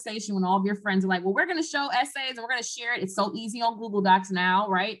conversation when all of your friends are like, well, we're going to show essays and we're going to share it. It's so easy on Google Docs now,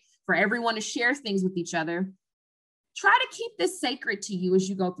 right? For everyone to share things with each other. Try to keep this sacred to you as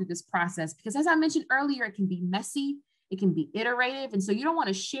you go through this process, because as I mentioned earlier, it can be messy, it can be iterative. And so you don't want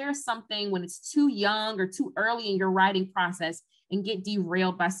to share something when it's too young or too early in your writing process and get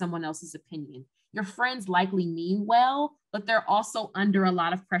derailed by someone else's opinion. Your friends likely mean well, but they're also under a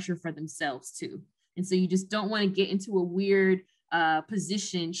lot of pressure for themselves too. And so you just don't want to get into a weird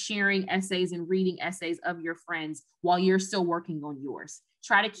position sharing essays and reading essays of your friends while you're still working on yours.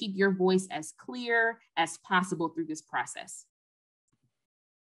 Try to keep your voice as clear as possible through this process.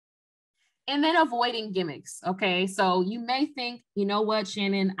 And then avoiding gimmicks, okay? So you may think, you know what,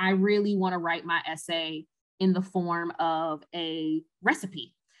 Shannon, I really want to write my essay in the form of a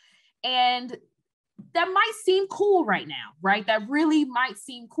recipe. And that might seem cool right now, right? That really might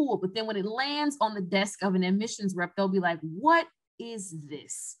seem cool. But then when it lands on the desk of an admissions rep, they'll be like, what is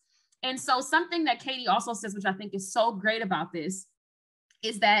this? And so something that Katie also says, which I think is so great about this,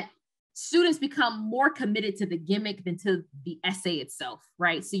 is that students become more committed to the gimmick than to the essay itself,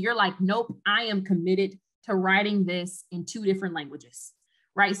 right? So you're like, nope, I am committed to writing this in 2 different languages,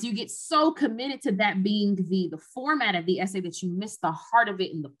 right? So you get so committed to that being the format of the essay that you miss the heart of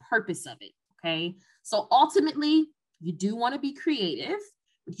it and the purpose of it, okay? So ultimately, you do want to be creative,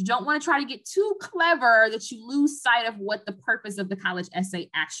 but you don't want to try to get too clever that you lose sight of what the purpose of the college essay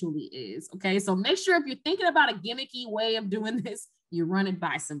actually is, okay? So make sure if you're thinking about a gimmicky way of doing this, you run it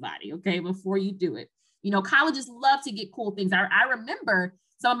by somebody, okay, before you do it. You know, colleges love to get cool things. I remember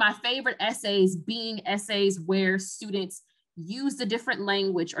some of my favorite essays being essays where students used a different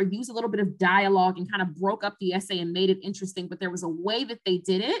language or used a little bit of dialogue and kind of broke up the essay and made it interesting, but there was a way that they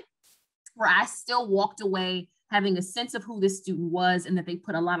did it where I still walked away having a sense of who this student was and that they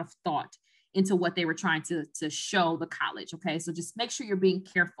put a lot of thought into what they were trying to show the college, okay? So just make sure you're being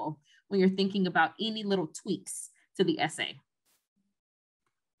careful when you're thinking about any little tweaks to the essay.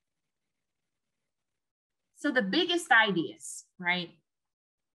 So the biggest ideas, right?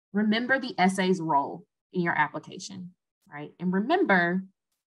 Remember the essay's role in your application, right? And remember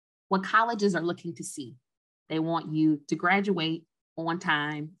what colleges are looking to see. They want you to graduate on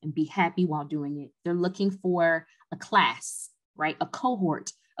time and be happy while doing it. They're looking for a class, right? A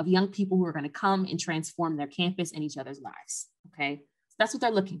cohort of young people who are going to come and transform their campus and each other's lives, okay? So that's what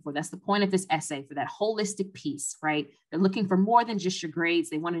they're looking for. That's the point of this essay, for that holistic piece, right? They're looking for more than just your grades.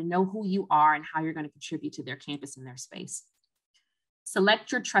 They want to know who you are and how you're going to contribute to their campus and their space.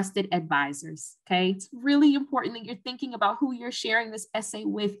 Select your trusted advisors, okay? It's really important that you're thinking about who you're sharing this essay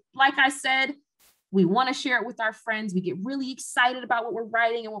with. Like I said, we want to share it with our friends. We get really excited about what we're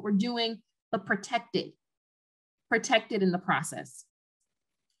writing and what we're doing, but protect it. Protect it in the process.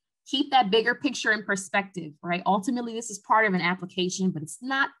 Keep that bigger picture in perspective, right? Ultimately, this is part of an application, but it's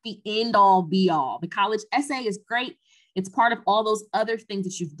not the end all be all. The college essay is great. It's part of all those other things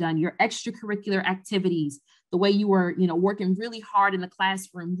that you've done, your extracurricular activities, the way you were, working really hard in the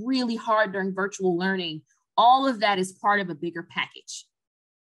classroom, really hard during virtual learning. All of that is part of a bigger package.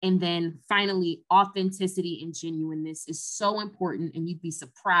 And then finally, authenticity and genuineness is so important, and you'd be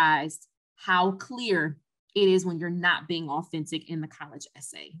surprised how clear it is when you're not being authentic in the college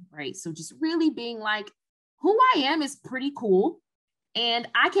essay, right? So just really being like, who I am is pretty cool, and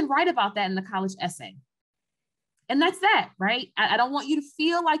I can write about that in the college essay. And that's that, right? I don't want you to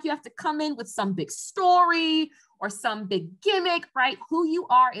feel like you have to come in with some big story or some big gimmick, right? Who you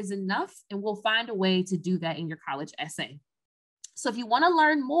are is enough, and we'll find a way to do that in your college essay. So if you want to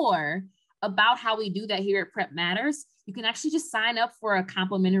learn more about how we do that here at Prep Matters, you can actually just sign up for a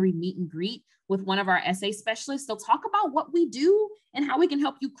complimentary meet and greet with one of our essay specialists. They'll talk about what we do and how we can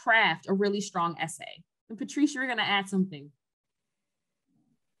help you craft a really strong essay. And Patrice, you're going to add something.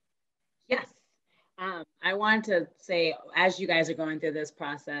 Yes. I want to say, as you guys are going through this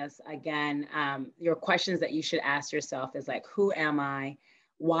process, again, your questions that you should ask yourself is like, who am I?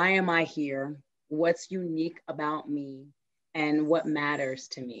 Why am I here? What's unique about me? And what matters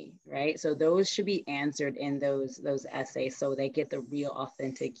to me, right? So those should be answered in those essays so they get the real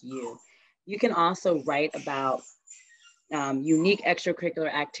authentic you. You can also write about unique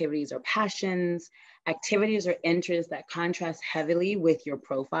extracurricular activities or passions, activities or interests that contrast heavily with your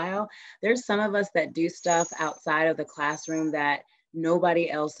profile. There's some of us that do stuff outside of the classroom that nobody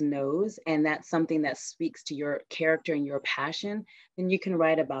else knows, and that's something that speaks to your character and your passion, then you can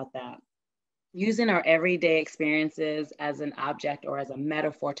write about that. Using our everyday experiences as an object or as a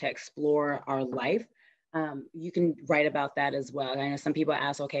metaphor to explore our life, you can write about that as well. I know some people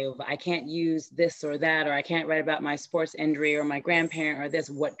ask, okay, well, I can't use this or that, or I can't write about my sports injury or my grandparent or this,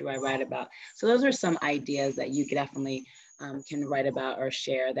 what do I write about? So those are some ideas that you definitely can write about or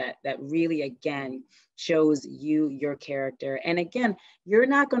share that really, again, shows you, your character. And again, you're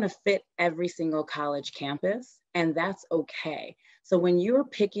not going to fit every single college campus, and that's okay. So when you're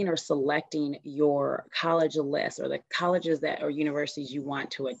picking or selecting your college list or the colleges that or universities you want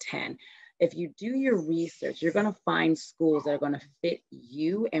to attend, if you do your research, you're going to find schools that are going to fit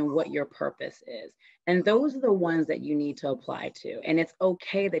you and what your purpose is. And those are the ones that you need to apply to. And it's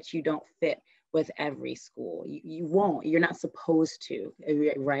okay that you don't fit with every school. You won't, you're not supposed to,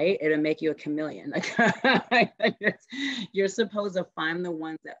 right? It'll make you a chameleon. You're supposed to find the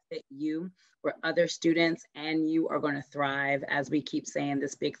ones that fit you, where other students and you are going to thrive, as we keep saying,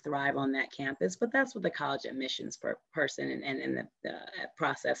 this big thrive on that campus. But that's what the college admissions person and the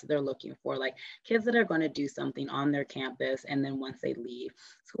process they're looking for, like kids that are going to do something on their campus. And then once they leave,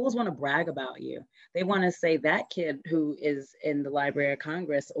 schools want to brag about you. They want to say that kid who is in the Library of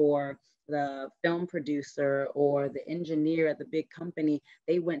Congress, or the film producer, or the engineer at the big company,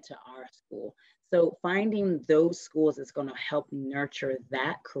 they went to our school. So finding those schools is going to help nurture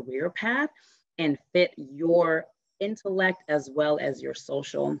that career path and fit your intellect as well as your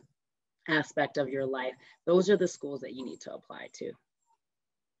social aspect of your life. Those are the schools that you need to apply to.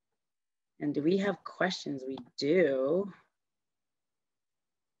 And do we have questions? We do.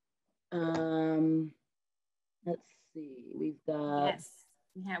 Let's see, we've got. Yes,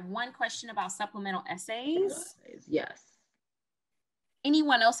 we have one question about supplemental essays. Yes.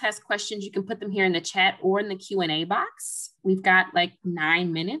 Anyone else has questions, you can put them here in the chat or in the Q&A box. We've got like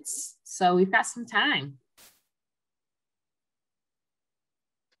 9 minutes, so we've got some time.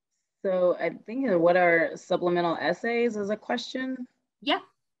 So I think what are supplemental essays is a question? Yeah.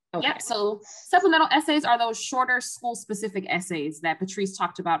 Okay. Yep. So supplemental essays are those shorter school-specific essays that Patrice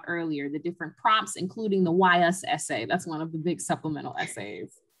talked about earlier, the different prompts, including the Why Us essay. That's one of the big supplemental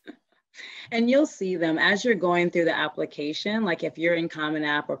essays. And you'll see them as you're going through the application. Like if you're in Common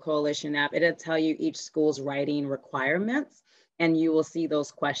App or Coalition App, it'll tell you each school's writing requirements, and you will see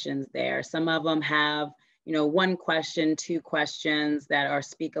those questions there. Some of them have, you know, 1 question, 2 questions that are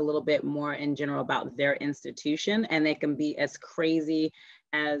speak a little bit more in general about their institution, and they can be as crazy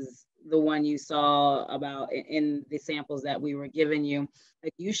as the one you saw about in the samples that we were giving you.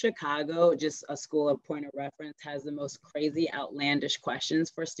 Like Chicago, just a school of point of reference, has the most crazy, outlandish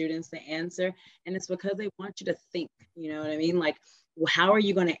questions for students to answer. And it's because they want you to think, you know what I mean? Like, well, how are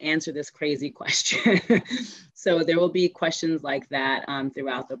you going to answer this crazy question? So there will be questions like that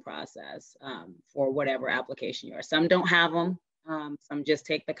throughout the process for whatever application you are. Some don't have them. Some just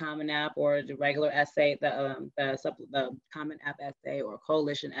take the Common App or the regular essay, the Common App essay or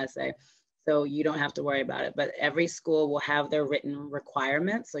Coalition essay. So you don't have to worry about it. But every school will have their written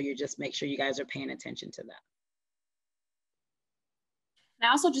requirements. So you just make sure you guys are paying attention to that. And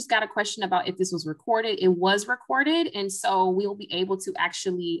I also just got a question about if this was recorded. It was recorded. And so we'll be able to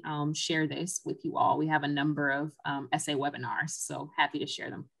actually share this with you all. We have a number of essay webinars, so happy to share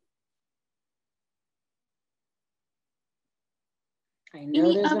them. I know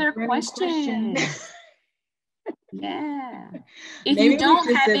Any other questions? Yeah. If Maybe you don't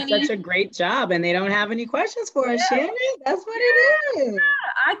we just have did any, such a great job and they don't have any questions for us, Shannon. That's what it is.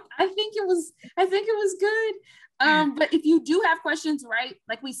 I think it was good. But if you do have questions, right?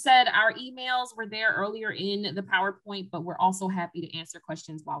 Like we said, our emails were there earlier in the PowerPoint, but we're also happy to answer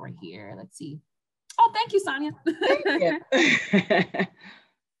questions while we're here. Let's see. Oh, thank you, Sonia.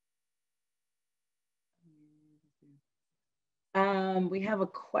 We have a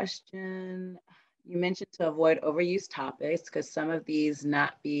question. You mentioned to avoid overused topics because some of these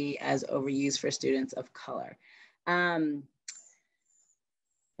not be as overused for students of color. That's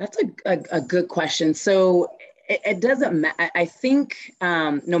a good question. So it doesn't matter. I think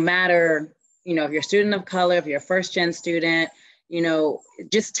no matter, you know, if you're a student of color, if you're a first gen student, you know,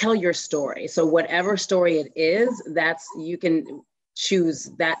 just tell your story. So whatever story it is, you can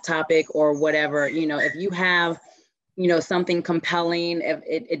choose that topic or whatever. You know, if you have, you know, something compelling, if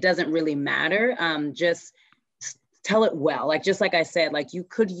it doesn't really matter. Just tell it well. Like, just like I said, like you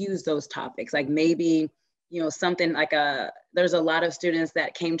could use those topics, like maybe, you know, something like there's a lot of students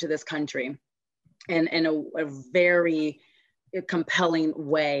that came to this country and in a very compelling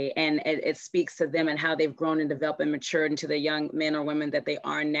way. And it speaks to them and how they've grown and developed and matured into the young men or women that they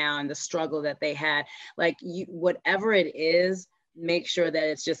are now and the struggle that they had. Like whatever it is, make sure that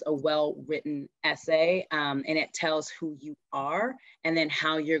it's just a well-written essay and it tells who you are and then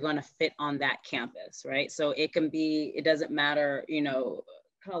how you're going to fit on that campus, right? So it can be, it doesn't matter, you know,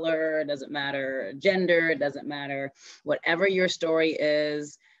 color, it doesn't matter gender, it doesn't matter, whatever your story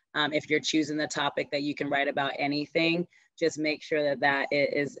is. If you're choosing the topic that you can write about anything, just make sure that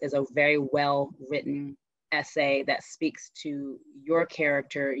is a very well-written essay that speaks to your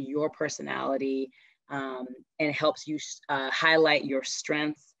character, your personality, and helps you highlight your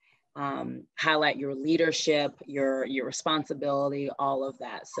strengths, highlight your leadership, your responsibility, all of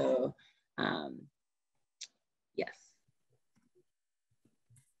that. So yes.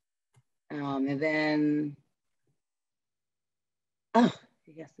 And then, oh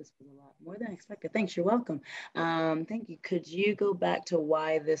Yes, this was a lot more than I expected. Thanks, you're welcome. Thank you. Could you go back to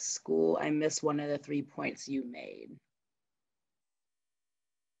why this school? I missed one of the 3 points you made.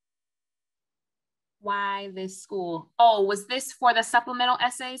 Why this school? Oh, was this for the supplemental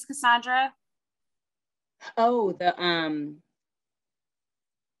essays, Cassandra? Oh,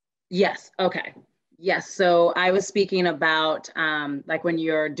 yes, okay. Yes, so I was speaking about like when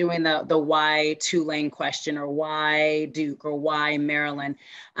you're doing the why Tulane question or why Duke or why Maryland,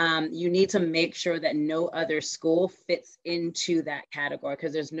 you need to make sure that no other school fits into that category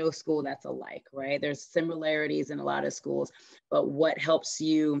because there's no school that's alike, right? There's similarities in a lot of schools, but what helps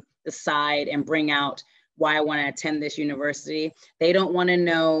you decide and bring out why I want to attend this university. They don't want to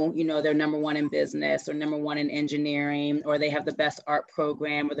know, they're number one in business or number one in engineering, or they have the best art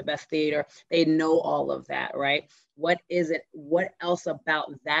program or the best theater. They know all of that, right? What is it? What else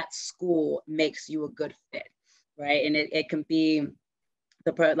about that school makes you a good fit, right? And it can be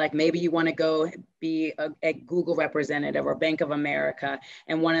like maybe you want to go be a Google representative or Bank of America,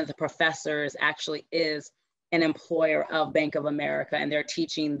 and one of the professors actually is an employer of Bank of America, and they're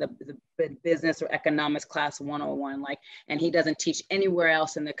teaching the business or economics class 101, like, and he doesn't teach anywhere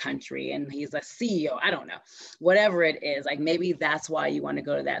else in the country, and he's a CEO, I don't know, whatever it is, like maybe that's why you want to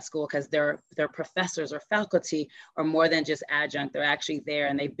go to that school, because their professors or faculty are more than just adjunct. They're actually there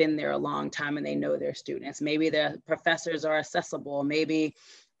and they've been there a long time and they know their students. Maybe the professors are accessible, maybe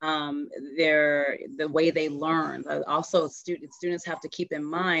the way they learn. Also, students have to keep in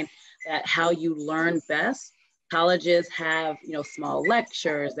mind that how you learn best. Colleges have, small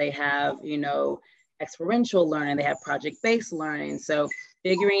lectures, they have, experiential learning, they have project-based learning. So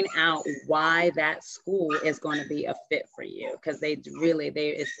figuring out why that school is going to be a fit for you, because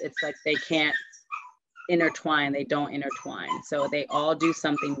it's like they can't intertwine, they don't intertwine. So they all do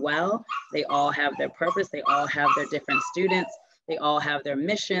something well, they all have their purpose, they all have their different students, they all have their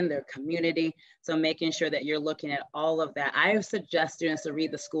mission, their community. So making sure that you're looking at all of that. I suggest students to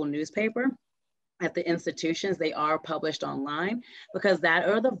read the school newspaper at the institutions. They are published online, because that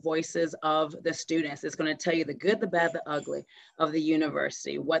are the voices of the students. It's going to tell you the good, the bad, the ugly of the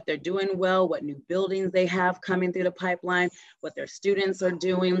university, what they're doing well, what new buildings they have coming through the pipeline, what their students are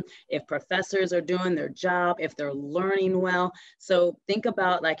doing, if professors are doing their job, if they're learning well. So think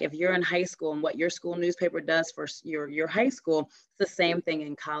about, like, if you're in high school and what your school newspaper does for your high school, it's the same thing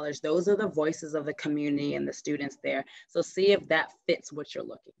in college. Those are the voices of the community and the students there. So see if that fits what you're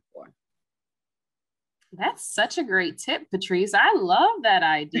looking for. That's such a great tip, Patrice. I love that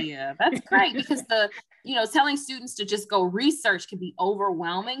idea. That's great, because telling students to just go research can be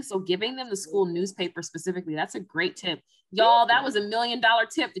overwhelming. So giving them the school newspaper specifically, that's a great tip. Y'all, that was $1 million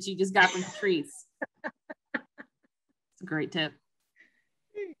tip that you just got from Patrice. It's a great tip.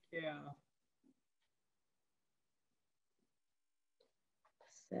 Yeah.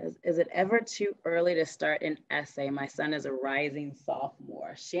 Says, is it ever too early to start an essay? My son is a rising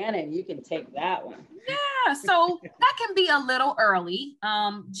sophomore. Shannon, you can take that one. Yeah, so that can be a little early,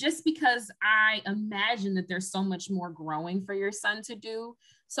 just because I imagine that there's so much more growing for your son to do.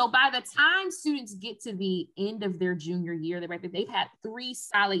 So by the time students get to the end of their junior year, they've had 3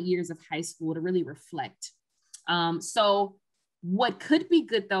 solid years of high school to really reflect. So what could be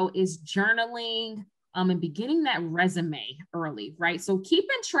good, though, is journaling, and beginning that resume early, right? So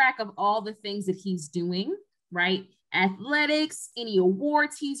keeping track of all the things that he's doing, right? Athletics, any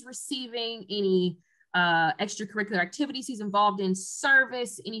awards he's receiving, any extracurricular activities he's involved in,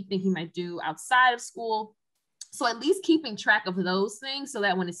 service, anything he might do outside of school. So at least keeping track of those things, so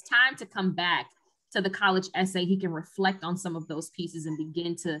that when it's time to come back to the college essay, he can reflect on some of those pieces and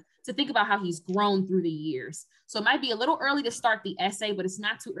begin to think about how he's grown through the years. So it might be a little early to start the essay, but it's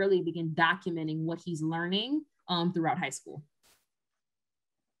not too early to begin documenting what he's learning throughout high school.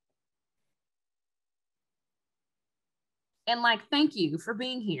 And thank you for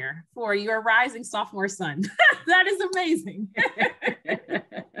being here for your rising sophomore son. That is amazing.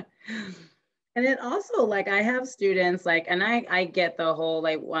 And then also, I have students, and I get the whole,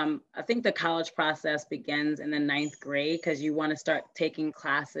 I think the college process begins in the 9th grade, because you want to start taking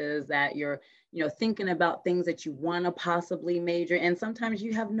classes that you're, thinking about things that you want to possibly major in. Sometimes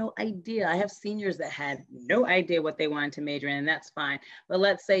you have no idea. I have seniors that had no idea what they wanted to major in, and that's fine. But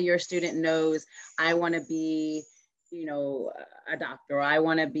let's say your student knows, I want to be, a doctor, or I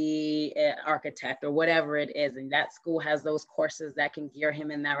want to be an architect, or whatever it is, and that school has those courses that can gear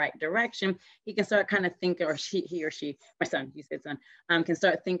him in that right direction. He can start kind of thinking, or he or she, my son, you said son, can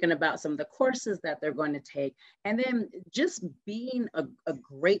start thinking about some of the courses that they're going to take. And then just being a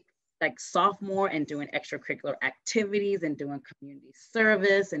great sophomore and doing extracurricular activities and doing community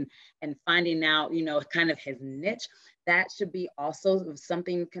service and finding out, kind of his niche. that should be also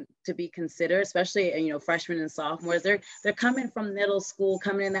something to be considered, especially, you know, freshmen and sophomores. They're coming from middle school,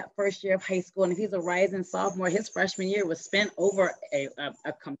 coming in that first year of high school. And if he's a rising sophomore, his freshman year was spent over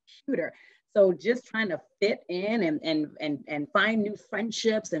a computer. So just trying to fit in and find new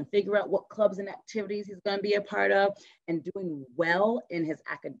friendships and figure out what clubs and activities he's going to be a part of, and doing well in his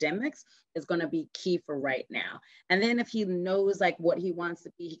academics is going to be key for right now. And then if he knows like what he wants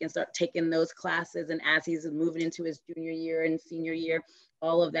to be, he can start taking those classes. And as he's moving into his junior year and senior year,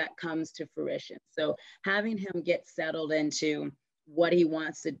 all of that comes to fruition. So having him get settled into what he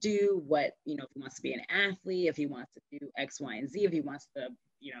wants to do, what, you know, if he wants to be an athlete, if he wants to do X, Y, and Z, if he wants to,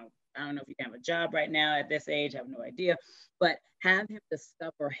 you know, I don't know if you can have a job right now at this age, I have no idea, but have him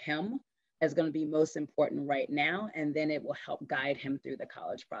discover him is going to be most important right now. And then it will help guide him through the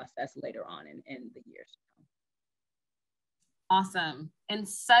college process later on in the years to come. Awesome. And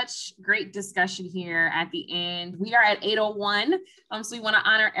such great discussion here at the end. We are at 8:01. So we want to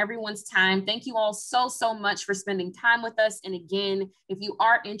honor everyone's time. Thank you all so, so much for spending time with us. And again, if you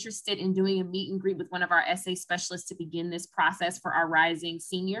are interested in doing a meet and greet with one of our essay specialists to begin this process for our rising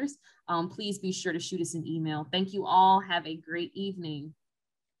seniors, please be sure to shoot us an email. Thank you all. Have a great evening.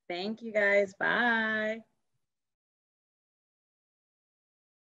 Thank you guys. Bye.